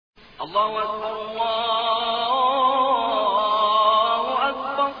الله أكبر الله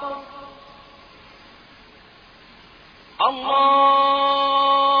أكبر الله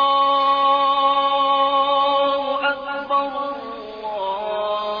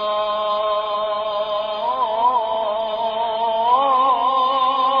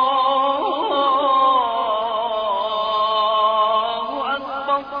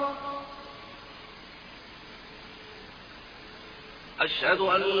أشهد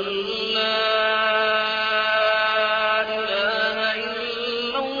أن لا إله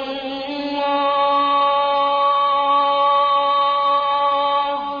إلا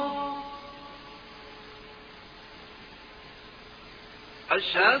الله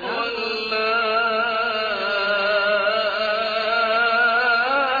أشهد أن لا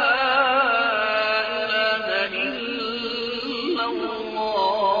إله إلا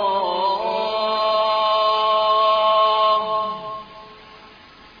الله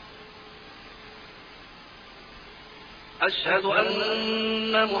أشهد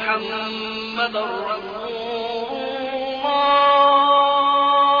أن محمدا رسول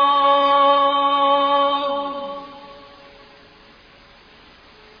الله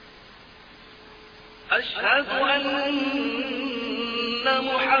أشهد أن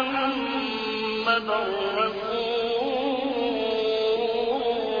محمدا رسول